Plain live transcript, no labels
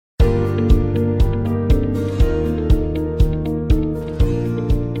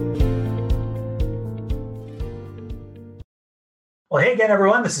Well, hey again,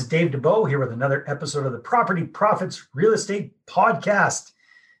 everyone. This is Dave Dubeau here with another episode of the Property Profits Real Estate Podcast.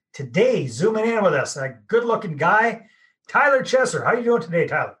 Today, zooming in with us, a good-looking guy, Tyler Chesser. How are you doing today,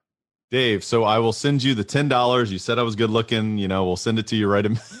 Tyler? Dave, so I will send you the $10. You said I was good looking. We'll send it to you right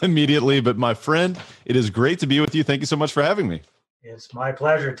immediately. But my friend, it is great to be with you. Thank you so much for having me. It's my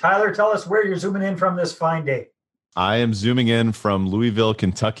pleasure. Tyler, tell us where you're zooming in from this fine day. I am zooming in from Louisville,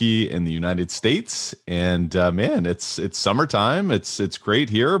 Kentucky in the United States. And man, it's summertime. It's great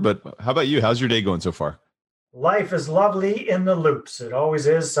here. But how about you? How's your day going so far? Life is lovely in the Loops. It always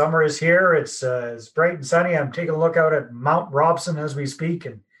is. Summer is here. It's bright and sunny. I'm taking a look out at Mount Robson as we speak,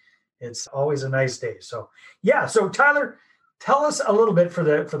 and it's always a nice day. So Tyler, tell us a little bit for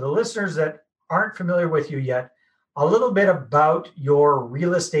the listeners that aren't familiar with you yet, a little bit about your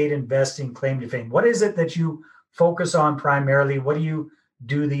real estate investing claim to fame. What is it that you focus on primarily? What do you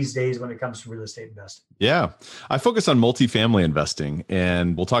do these days when it comes to real estate investing? Yeah, I focus on multifamily investing,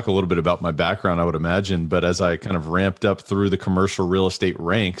 and we'll talk a little bit about my background, I would imagine. But as I kind of ramped up through the commercial real estate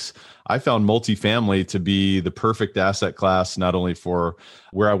ranks, I found multifamily to be the perfect asset class, not only for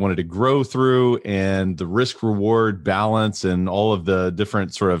where I wanted to grow through and the risk reward balance and all of the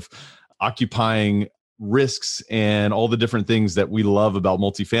different sort of occupying risks and all the different things that we love about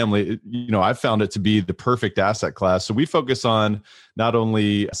multifamily. I found it to be the perfect asset class. So we focus on not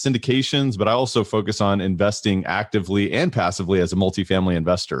only syndications, but I also focus on investing actively and passively as a multifamily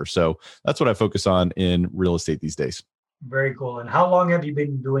investor. So that's what I focus on in real estate these days. Very cool. And how long have you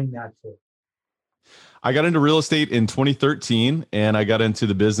been doing that for? I got into real estate in 2013, and I got into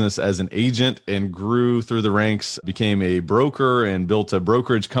the business as an agent and grew through the ranks, became a broker and built a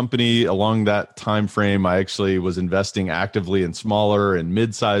brokerage company. Along that time frame, I actually was investing actively in smaller and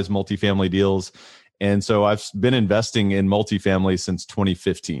mid-sized multifamily deals. And so I've been investing in multifamily since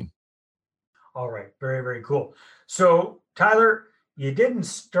 2015. All right. Very, very cool. So Tyler, you didn't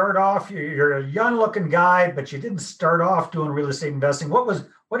start off, you're a young looking guy, but you didn't start off doing real estate investing.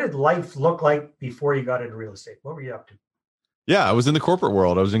 What did life look like before you got into real estate? What were you up to? Yeah, I was in the corporate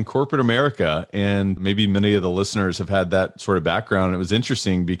world. I was in corporate America, and maybe many of the listeners have had that sort of background. It was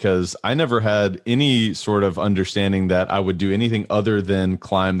interesting because I never had any sort of understanding that I would do anything other than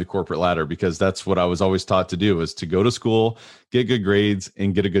climb the corporate ladder, because that's what I was always taught to do, was to go to school, get good grades,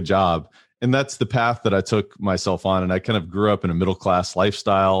 and get a good job. And that's the path that I took myself on. And I kind of grew up in a middle-class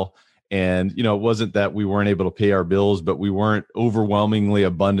lifestyle. And, it wasn't that we weren't able to pay our bills, but we weren't overwhelmingly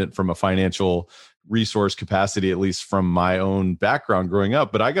abundant from a financial resource capacity, at least from my own background growing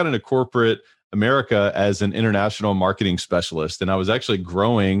up. But I got into corporate America as an international marketing specialist. And I was actually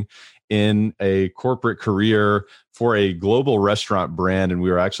growing in a corporate career for a global restaurant brand. And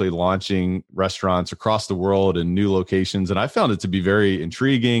we were actually launching restaurants across the world in new locations. And I found it to be very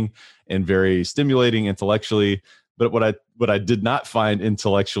intriguing and very stimulating intellectually. But what I did not find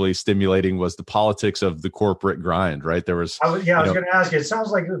intellectually stimulating was the politics of the corporate grind, right? There was, I was going to ask you, it sounds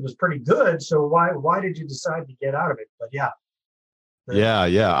like it was pretty good. So why did you decide to get out of it? But yeah.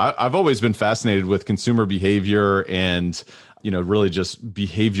 I've always been fascinated with consumer behavior and, really just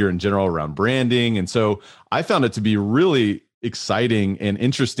behavior in general around branding. And so I found it to be really exciting and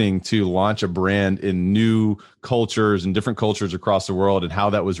interesting to launch a brand in new cultures and different cultures across the world and how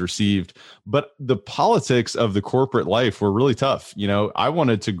that was received. But the politics of the corporate life were really tough. I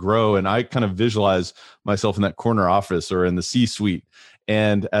wanted to grow, and I kind of visualize myself in that corner office or in the C-suite.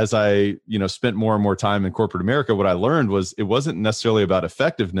 And as I, spent more and more time in corporate America, what I learned was it wasn't necessarily about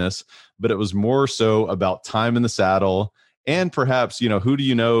effectiveness, but it was more so about time in the saddle. And perhaps, who do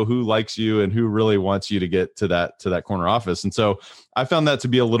you know, who likes you, and who really wants you to get to that corner office. And so I found that to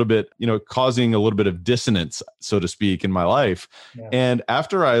be a little bit, causing a little bit of dissonance, so to speak, in my life. Yeah. And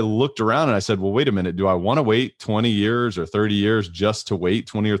after I looked around and I said, well, wait a minute, do I want to wait 20 years or 30 years just to wait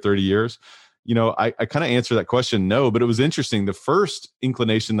 20 or 30 years? I kind of answered that question, no, but it was interesting. The first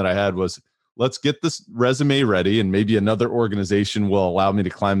inclination that I had was, let's get this resume ready and maybe another organization will allow me to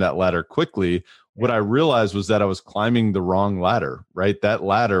climb that ladder quickly. What I realized was that I was climbing the wrong ladder, right? That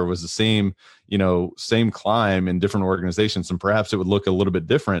ladder was the same climb in different organizations, and perhaps it would look a little bit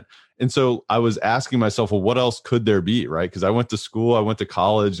different. And so I was asking myself, well, what else could there be, right? Because I went to school, I went to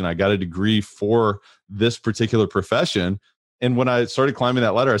college, and I got a degree for this particular profession. And when I started climbing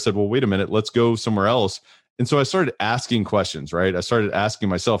that ladder, I said, well, wait a minute, let's go somewhere else. And so I started asking questions, right? I started asking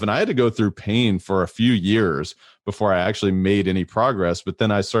myself, and I had to go through pain for a few years before I actually made any progress. But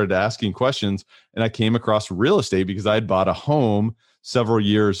then I started asking questions, and I came across real estate because I had bought a home several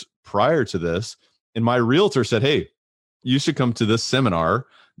years prior to this. And my realtor said, hey, you should come to this seminar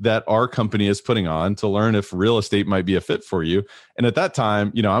that our company is putting on to learn if real estate might be a fit for you. And at that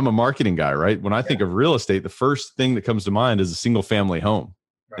time, I'm a marketing guy, right? When I think of real estate, the first thing that comes to mind is a single family home.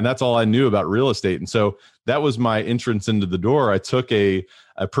 Right. And that's all I knew about real estate. And so that was my entrance into the door. I took a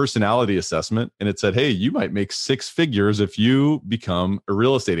personality assessment, and it said, hey, you might make six figures if you become a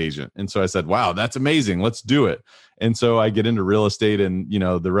real estate agent. And so I said, wow, that's amazing. Let's do it. And so I get into real estate, and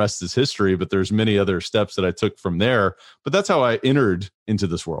the rest is history, but there's many other steps that I took from there. But that's how I entered into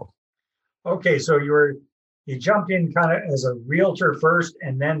this world. Okay. So you jumped in kind of as a realtor first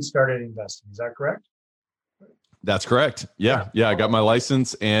and then started investing. Is that correct? That's correct. Yeah. I got my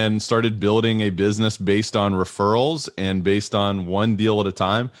license and started building a business based on referrals and based on one deal at a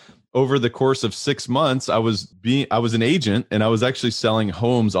time. Over the course of 6 months, I was an agent, and I was actually selling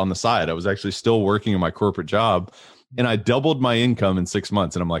homes on the side. I was actually still working in my corporate job, and I doubled my income in 6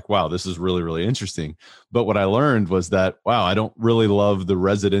 months. And I'm like, wow, this is really, really interesting. But what I learned was that, wow, I don't really love the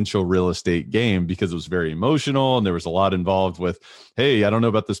residential real estate game because it was very emotional, and there was a lot involved with, hey, I don't know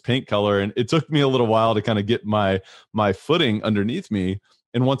about this paint color. And it took me a little while to kind of get my footing underneath me.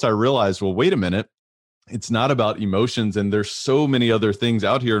 And once I realized, well, wait a minute, it's not about emotions, and there's so many other things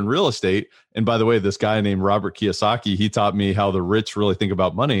out here in real estate. And by the way, this guy named Robert Kiyosaki, he taught me how the rich really think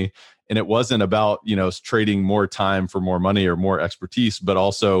about money. And it wasn't about, trading more time for more money or more expertise, but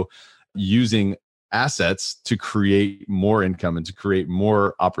also using assets to create more income and to create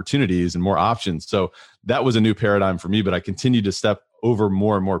more opportunities and more options. So that was a new paradigm for me, but I continued to step over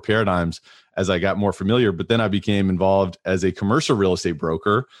more and more paradigms as I got more familiar. But then I became involved as a commercial real estate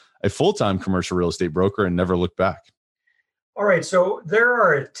broker, a full-time commercial real estate broker, and never looked back. All right. So there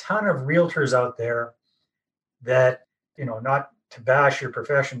are a ton of realtors out there that, not to bash your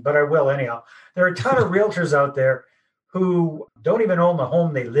profession, but I will anyhow. There are a ton of realtors out there who don't even own the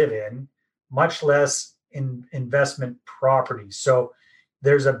home they live in, much less in investment properties. So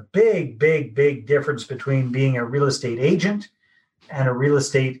there's a big, big, big difference between being a real estate agent and a real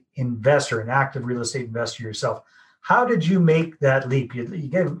estate investor, an active real estate investor yourself. How did you make that leap? You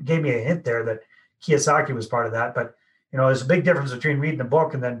gave me a hint there that Kiyosaki was part of that, but there's a big difference between reading a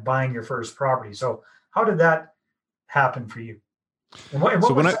book and then buying your first property. So how did that happen for you? And what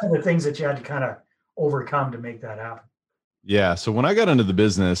were some of the things that you had to kind of overcome to make that happen? Yeah. So when I got into the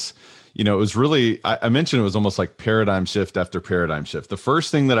business, it was really, I mentioned it was almost like paradigm shift after paradigm shift. The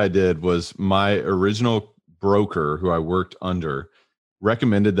first thing that I did was my original broker who I worked under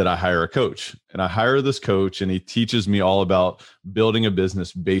recommended that I hire a coach, and I hire this coach, and he teaches me all about building a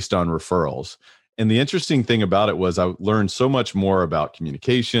business based on referrals. And the interesting thing about it was I learned so much more about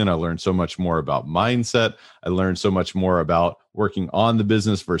communication. I learned so much more about mindset. I learned so much more about working on the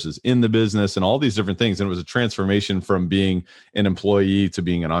business versus in the business and all these different things. And it was a transformation from being an employee to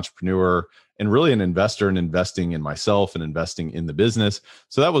being an entrepreneur and really an investor and investing in myself and investing in the business.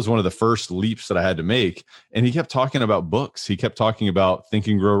 So that was one of the first leaps that I had to make. And he kept talking about books. He kept talking about Think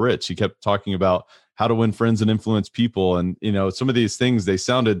and Grow Rich. He kept talking about how to win friends and influence people. And, some of these things, they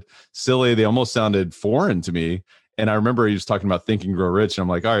sounded silly. They almost sounded foreign to me. And I remember he was talking about Think and Grow Rich. And I'm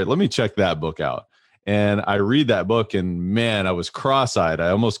like, all right, let me check that book out. And I read that book, and man, I was cross-eyed. I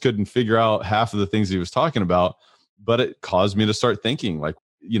almost couldn't figure out half of the things he was talking about, but it caused me to start thinking like,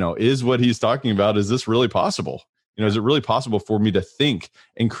 is what he's talking about, is this really possible? Is it really possible for me to think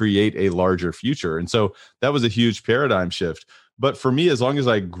and create a larger future? And so that was a huge paradigm shift. But for me, as long as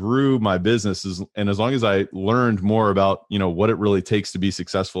I grew my businesses and as long as I learned more about, what it really takes to be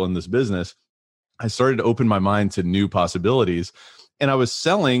successful in this business, I started to open my mind to new possibilities. And I was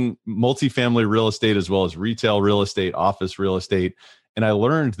selling multifamily real estate as well as retail real estate, office real estate. And I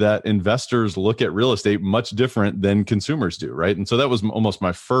learned that investors look at real estate much different than consumers do, right? And so that was almost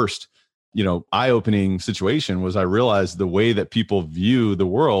my first, eye-opening situation. Was I realized the way that people view the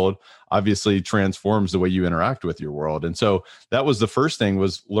world obviously transforms the way you interact with your world. And so that was the first thing,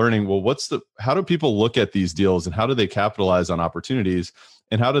 was learning, well, how do people look at these deals, and how do they capitalize on opportunities?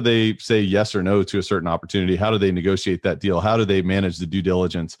 And how do they say yes or no to a certain opportunity? How do they negotiate that deal? How do they manage the due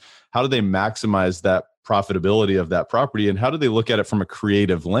diligence? How do they maximize that profitability of that property? And how do they look at it from a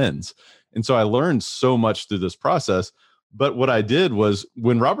creative lens? And so I learned so much through this process. But what I did was,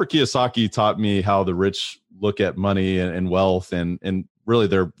 when Robert Kiyosaki taught me how the rich look at money and wealth and really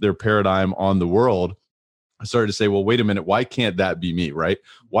their paradigm on the world, I started to say, well, wait a minute, why can't that be me, right?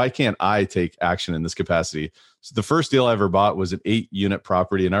 Why can't I take action in this capacity? So the first deal I ever bought was an 8-unit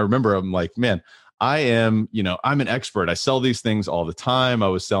property. And I remember I'm like, man, I'm an expert. I sell these things all the time. I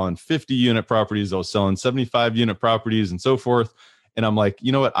was selling 50-unit properties. I was selling 75-unit properties and so forth. And I'm like,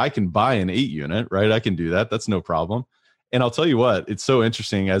 you know what? I can buy an 8-unit, right? I can do that. That's no problem. And I'll tell you what, it's so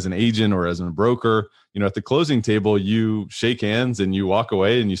interesting as an agent or as a broker, at the closing table, you shake hands and you walk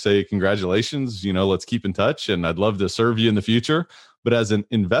away and you say, congratulations, let's keep in touch and I'd love to serve you in the future. But as an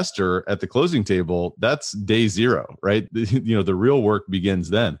investor at the closing table, that's day zero, right? The real work begins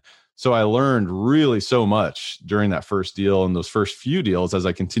then. So I learned really so much during that first deal and those first few deals as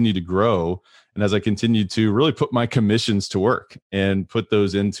I continued to grow and as I continued to really put my commissions to work and put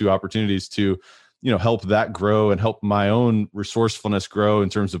those into opportunities to help that grow and help my own resourcefulness grow in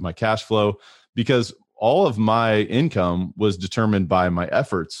terms of my cash flow, because all of my income was determined by my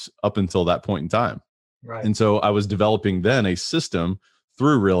efforts up until that point in time. Right. And so I was developing then a system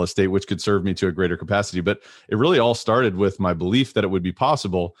through real estate, which could serve me to a greater capacity. But it really all started with my belief that it would be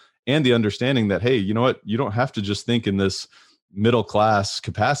possible and the understanding that, hey, you know what? You don't have to just think in this middle class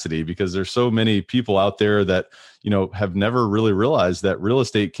capacity, because there's so many people out there that have never really realized that real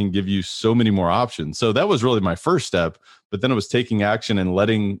estate can give you so many more options. So that was really my first step, but then it was taking action and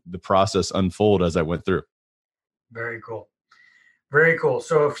letting the process unfold as I went through. Very cool. Very cool.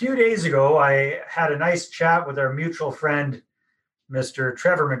 So a few days ago, I had a nice chat with our mutual friend, Mr.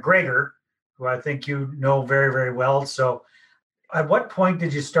 Trevor McGregor, who I think you know very, very well. So at what point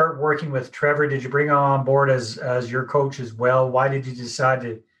did you start working with Trevor? Did you bring him on board as your coach as well? Why did you decide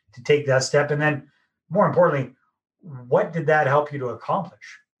to take that step? And then more importantly, what did that help you to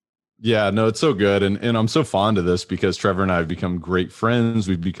accomplish? Yeah, no, it's so good. And I'm so fond of this because Trevor and I have become great friends.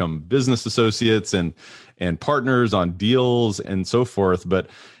 We've become business associates and partners on deals and so forth. But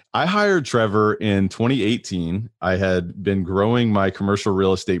I hired Trevor in 2018. I had been growing my commercial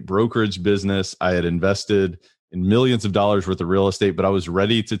real estate brokerage business. I had invested in millions of dollars worth of real estate, but I was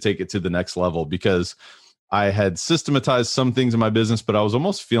ready to take it to the next level because I had systematized some things in my business, but I was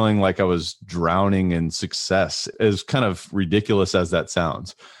almost feeling like I was drowning in success, as kind of ridiculous as that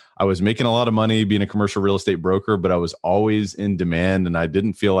sounds. I was making a lot of money being a commercial real estate broker, but I was always in demand and I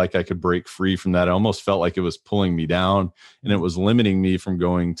didn't feel like I could break free from that. I almost felt like it was pulling me down and it was limiting me from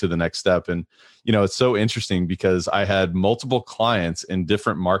going to the next step. And, it's so interesting because I had multiple clients in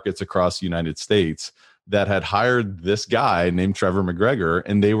different markets across the United States that had hired this guy named Trevor McGregor,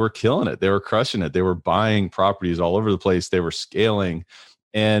 and they were killing it. They were crushing it. They were buying properties all over the place. They were scaling.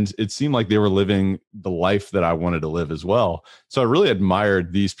 And it seemed like they were living the life that I wanted to live as well. So I really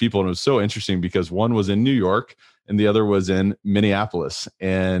admired these people. And it was so interesting because one was in New York and the other was in Minneapolis.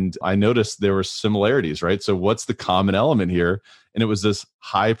 And I noticed there were similarities, right? So what's the common element here? And it was this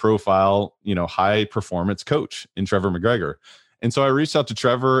high profile, high performance coach in Trevor McGregor. And so I reached out to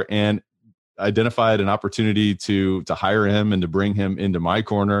Trevor and identified an opportunity to hire him and to bring him into my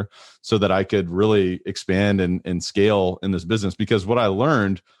corner so that I could really expand and scale in this business. Because what I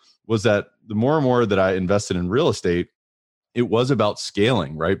learned was that the more and more that I invested in real estate, it was about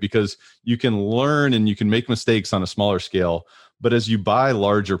scaling, right? Because you can learn and you can make mistakes on a smaller scale, but as you buy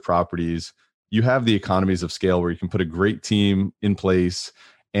larger properties, you have the economies of scale where you can put a great team in place.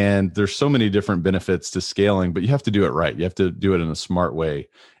 And there's so many different benefits to scaling, but you have to do it right. You have to do it in a smart way.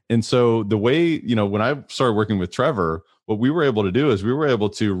 And so the way, when I started working with Trevor, what we were able to do is we were able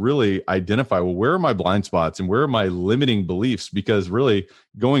to really identify, well, where are my blind spots and where are my limiting beliefs? Because really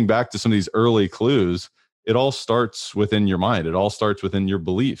going back to some of these early clues, it all starts within your mind. It all starts within your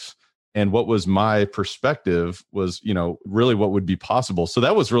beliefs. And what was my perspective was, really what would be possible. So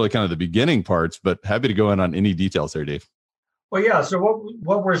that was really kind of the beginning parts, but happy to go in on any details there, Dave. Well, yeah. So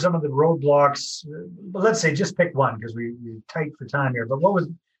what were some of the roadblocks? Let's say just pick one because we're tight for time here. But what was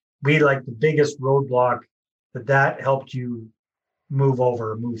like the biggest roadblock that helped you move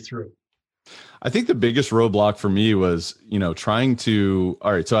through? I think the biggest roadblock for me was, trying to,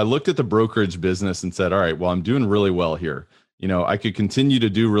 all right, so I looked at the brokerage business and said, all right, well, I'm doing really well here. I could continue to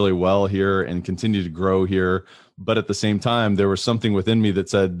do really well here and continue to grow here. But at the same time, there was something within me that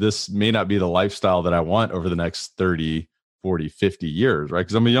said, this may not be the lifestyle that I want over the next 30, 40, 50 years, right?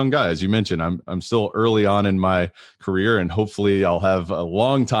 Because I'm a young guy, as you mentioned, I'm still early on in my career and hopefully I'll have a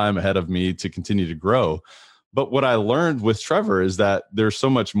long time ahead of me to continue to grow. But what I learned with Trevor is that there's so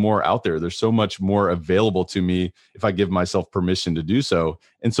much more out there. There's so much more available to me if I give myself permission to do so.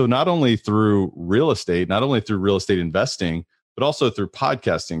 And so not only through real estate, not only through real estate investing, but also through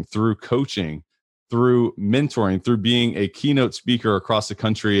podcasting, through coaching, through mentoring, through being a keynote speaker across the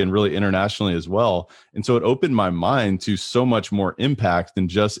country and really internationally as well. And so it opened my mind to so much more impact than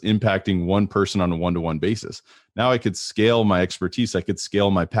just impacting one person on a one-to-one basis. Now I could scale my expertise. I could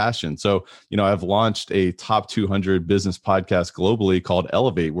scale my passion. So, I've launched a top 200 business podcast globally called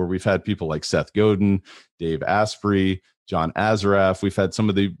Elevate, where we've had people like Seth Godin, Dave Asprey, John Azaraf. We've had some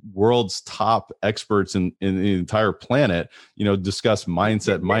of the world's top experts in the entire planet, discuss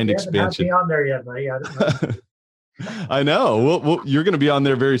mindset, mind expansion. Haven't had me on there yet, buddy. I know. Well, you're going to be on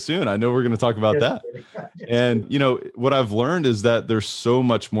there very soon. I know we're going to talk about that. And, what I've learned is that there's so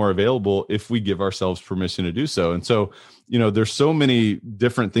much more available if we give ourselves permission to do so. And so, there's so many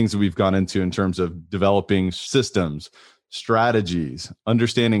different things that we've gone into in terms of developing systems, strategies,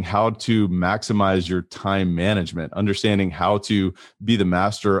 understanding how to maximize your time management, understanding how to be the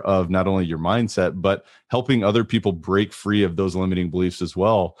master of not only your mindset, but helping other people break free of those limiting beliefs as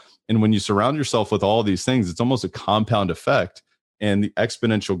well. And when you surround yourself with all these things, it's almost a compound effect. And the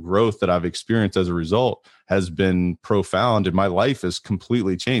exponential growth that I've experienced as a result has been profound. And my life has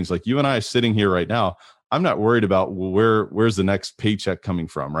completely changed. Like you and I sitting here right now, I'm not worried about where's the next paycheck coming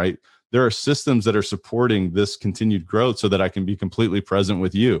from, right? There are systems that are supporting this continued growth so that I can be completely present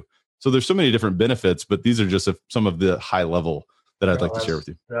with you. So there's so many different benefits, but these are just some of the high level that I'd like to share with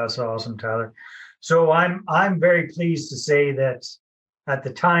you. That's awesome, Tyler. So I'm very pleased to say that at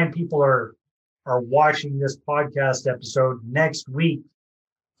the time people are watching this podcast episode next week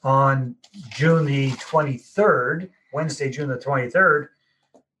on June the 23rd, Wednesday, June the 23rd,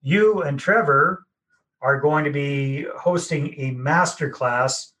 you and Trevor are going to be hosting a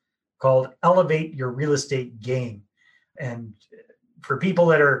masterclass called Elevate Your Real Estate Game. And for people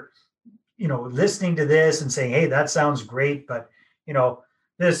that are, listening to this and saying, hey, that sounds great, but,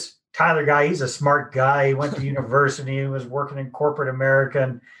 this Tyler guy, he's a smart guy. He went to university, he was working in corporate America.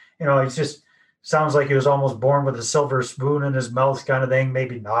 And, it just sounds like he was almost born with a silver spoon in his mouth kind of thing.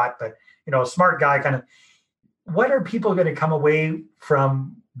 Maybe not, but, smart guy kind of. What are people going to come away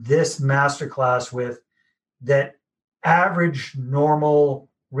from this masterclass with that average, normal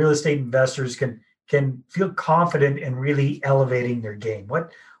real estate investors can feel confident in really elevating their game?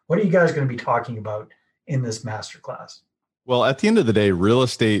 What are you guys going to be talking about in this masterclass? Well, at the end of the day, real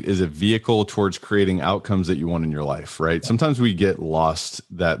estate is a vehicle towards creating outcomes that you want in your life, right? Sometimes we get lost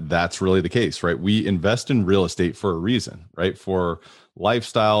that that's really the case, right? We invest in real estate for a reason, right? For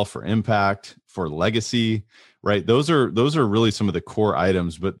lifestyle, for impact, for legacy, right? Those are really some of the core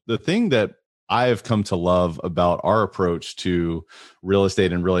items. But the thing that I have come to love about our approach to real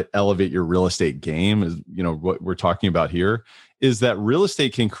estate and really elevate your real estate game is, what we're talking about here is that real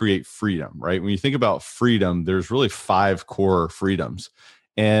estate can create freedom, right? When you think about freedom, there's really 5 core freedoms.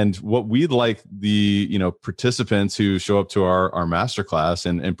 And what we'd like the, participants who show up to our masterclass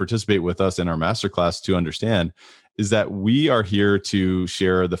and participate with us in our masterclass to understand is that we are here to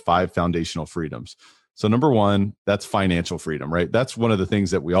share the 5 foundational freedoms. So number 1, that's financial freedom, right? That's one of the things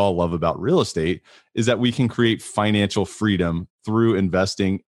that we all love about real estate is that we can create financial freedom through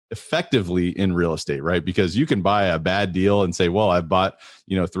investing effectively in real estate, right? Because you can buy a bad deal and say, well, I bought,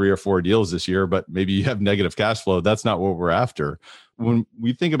 3 or 4 deals this year, but maybe you have negative cash flow. That's not what we're after. When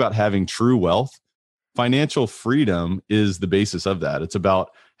we think about having true wealth, financial freedom is the basis of that. It's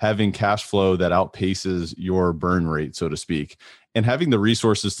about having cash flow that outpaces your burn rate, so to speak, and having the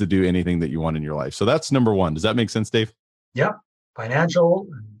resources to do anything that you want in your life. So that's number 1. Does that make sense, Dave? Yep. Financial.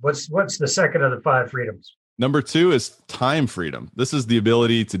 What's the second of the 5 freedoms? Number 2 is time freedom. This is the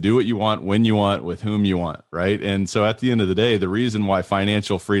ability to do what you want, when you want, with whom you want, right? And so at the end of the day, the reason why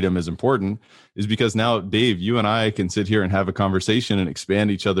financial freedom is important is because now, Dave, you and I can sit here and have a conversation and expand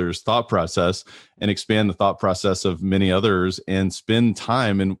each other's thought process and expand the thought process of many others and spend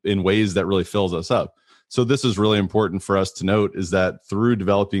time in ways that really fills us up. So this is really important for us to note is that through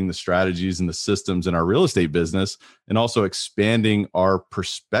developing the strategies and the systems in our real estate business and also expanding our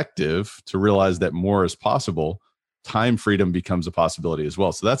perspective to realize that more is possible, time freedom becomes a possibility as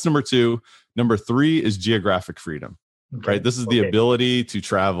well. So that's number 2. Number 3 is geographic freedom, right? This is the ability to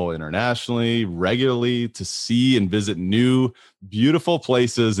travel internationally, regularly, to see and visit new, beautiful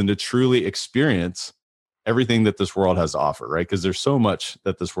places and to truly experience everything that this world has to offer, right? Because there's so much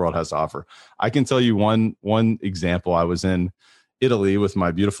that this world has to offer. I can tell you one example. I was in Italy with my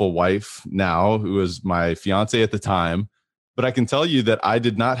beautiful wife now, who was my fiance at the time. But I can tell you that I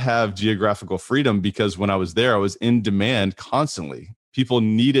did not have geographical freedom because when I was there, I was in demand constantly. People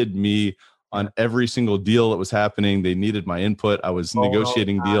needed me on every single deal that was happening. They needed my input. I was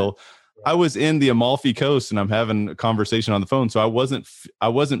negotiating deal. I was in the Amalfi Coast and I'm having a conversation on the phone. So I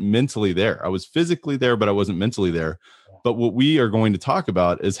wasn't mentally there. I was physically there, but I wasn't mentally there. But what we are going to talk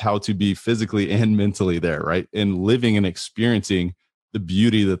about is how to be physically and mentally there, right? And living and experiencing the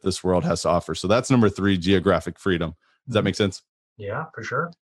beauty that this world has to offer. So that's number 3, geographic freedom. Does that make sense? Yeah, for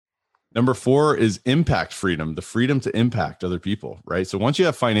sure. Number 4 is impact freedom, the freedom to impact other people, right? So once you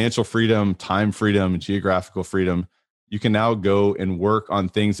have financial freedom, time freedom, and geographical freedom, you can now go and work on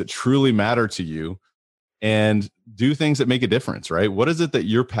things that truly matter to you and do things that make a difference, right? What is it that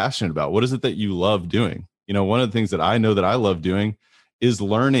you're passionate about? What is it that you love doing? One of the things that I know that I love doing is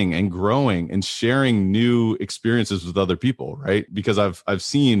learning and growing and sharing new experiences with other people, right? Because I've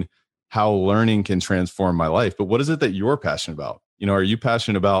seen how learning can transform my life. But what is it that you're passionate about? Are you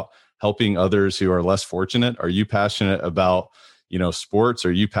passionate about helping others who are less fortunate? Are you passionate about, sports?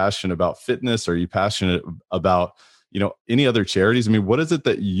 Are you passionate about fitness? Are you passionate about, any other charities? I mean, what is it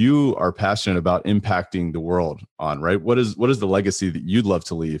that you are passionate about impacting the world on, right? What is the legacy that you'd love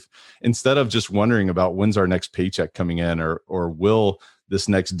to leave, instead of just wondering about when's our next paycheck coming in, or will this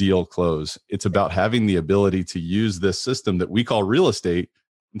next deal close? It's about having the ability to use this system that we call real estate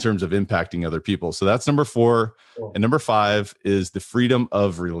in terms of impacting other people. So that's number 4. Cool. And number 5 is the freedom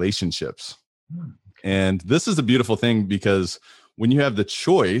of relationships. And this is a beautiful thing, because when you have the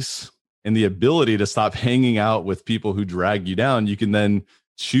choice and the ability to stop hanging out with people who drag you down, you can then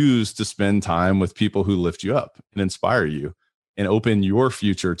choose to spend time with people who lift you up and inspire you and open your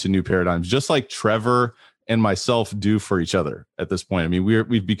future to new paradigms, just like Trevor and myself do for each other at this point. I mean,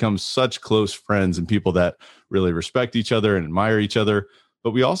 we've become such close friends and people that really respect each other and admire each other,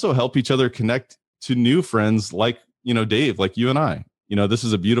 but we also help each other connect to new friends like, Dave, like you and I. This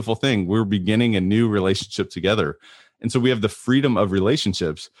is a beautiful thing. We're beginning a new relationship together. And so we have the freedom of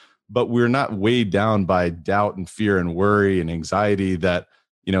relationships, but we're not weighed down by doubt and fear and worry and anxiety that,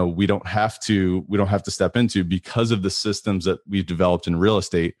 we don't have to step into because of the systems that we've developed in real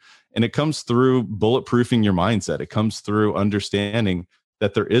estate. And it comes through bulletproofing your mindset. It comes through understanding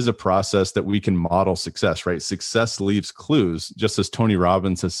that there is a process that we can model success, right? Success leaves clues, just as Tony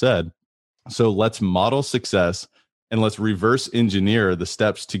Robbins has said. So let's model success and let's reverse engineer the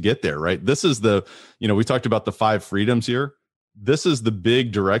steps to get there, right? This is we talked about the 5 freedoms here. This is the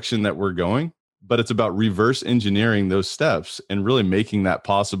big direction that we're going, but it's about reverse engineering those steps and really making that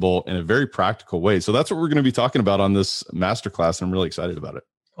possible in a very practical way. So that's what we're going to be talking about on this masterclass. And I'm really excited about it.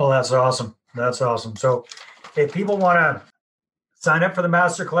 Oh, that's awesome. That's awesome. So if people want to sign up for the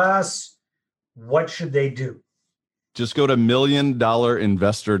masterclass, what should they do? Just go to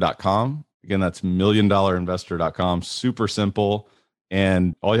 $1,000,000investor.com. Again, that's $1,000,000investor.com. Super simple.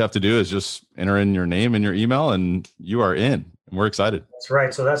 And all you have to do is just enter in your name and your email, and you are in. And we're excited. That's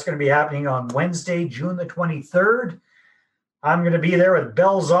right. So that's going to be happening on Wednesday, June the 23rd. I'm going to be there with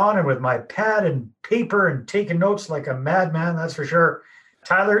bells on and with my pad and paper and taking notes like a madman, that's for sure.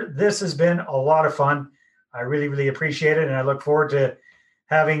 Tyler, this has been a lot of fun. I really, really appreciate it. And I look forward to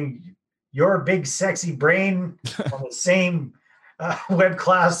having your big, sexy brain on the same web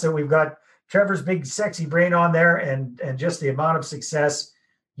class that we've got Trevor's big, sexy brain on there, and just the amount of success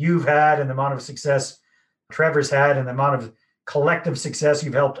you've had and the amount of success Trevor's had and the amount of collective success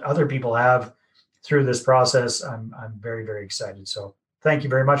you've helped other people have through this process. I'm very, very excited. So thank you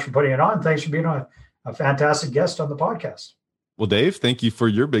very much for putting it on. Thanks for being a fantastic guest on the podcast. Well, Dave, thank you for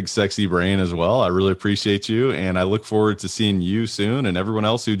your big, sexy brain as well. I really appreciate you. And I look forward to seeing you soon, and everyone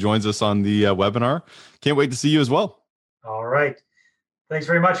else who joins us on the webinar. Can't wait to see you as well. All right. Thanks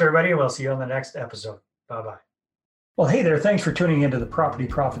very much, everybody. We'll see you on the next episode. Bye-bye. Well, hey there. Thanks for tuning into the Property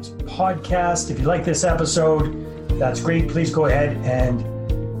Profits podcast. If you like this episode, that's great. Please go ahead and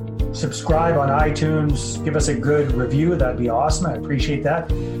subscribe on iTunes. Give us a good review. That'd be awesome. I appreciate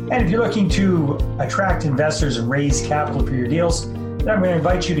that. And if you're looking to attract investors and raise capital for your deals, then I'm going to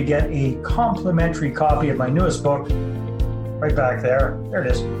invite you to get a complimentary copy of my newest book, right back there. There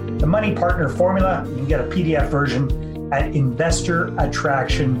it is. The Money Partner Formula. You can get a PDF version at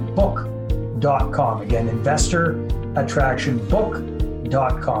investorattractionbook.com. Again,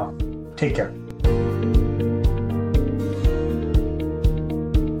 investorattractionbook.com. Take care.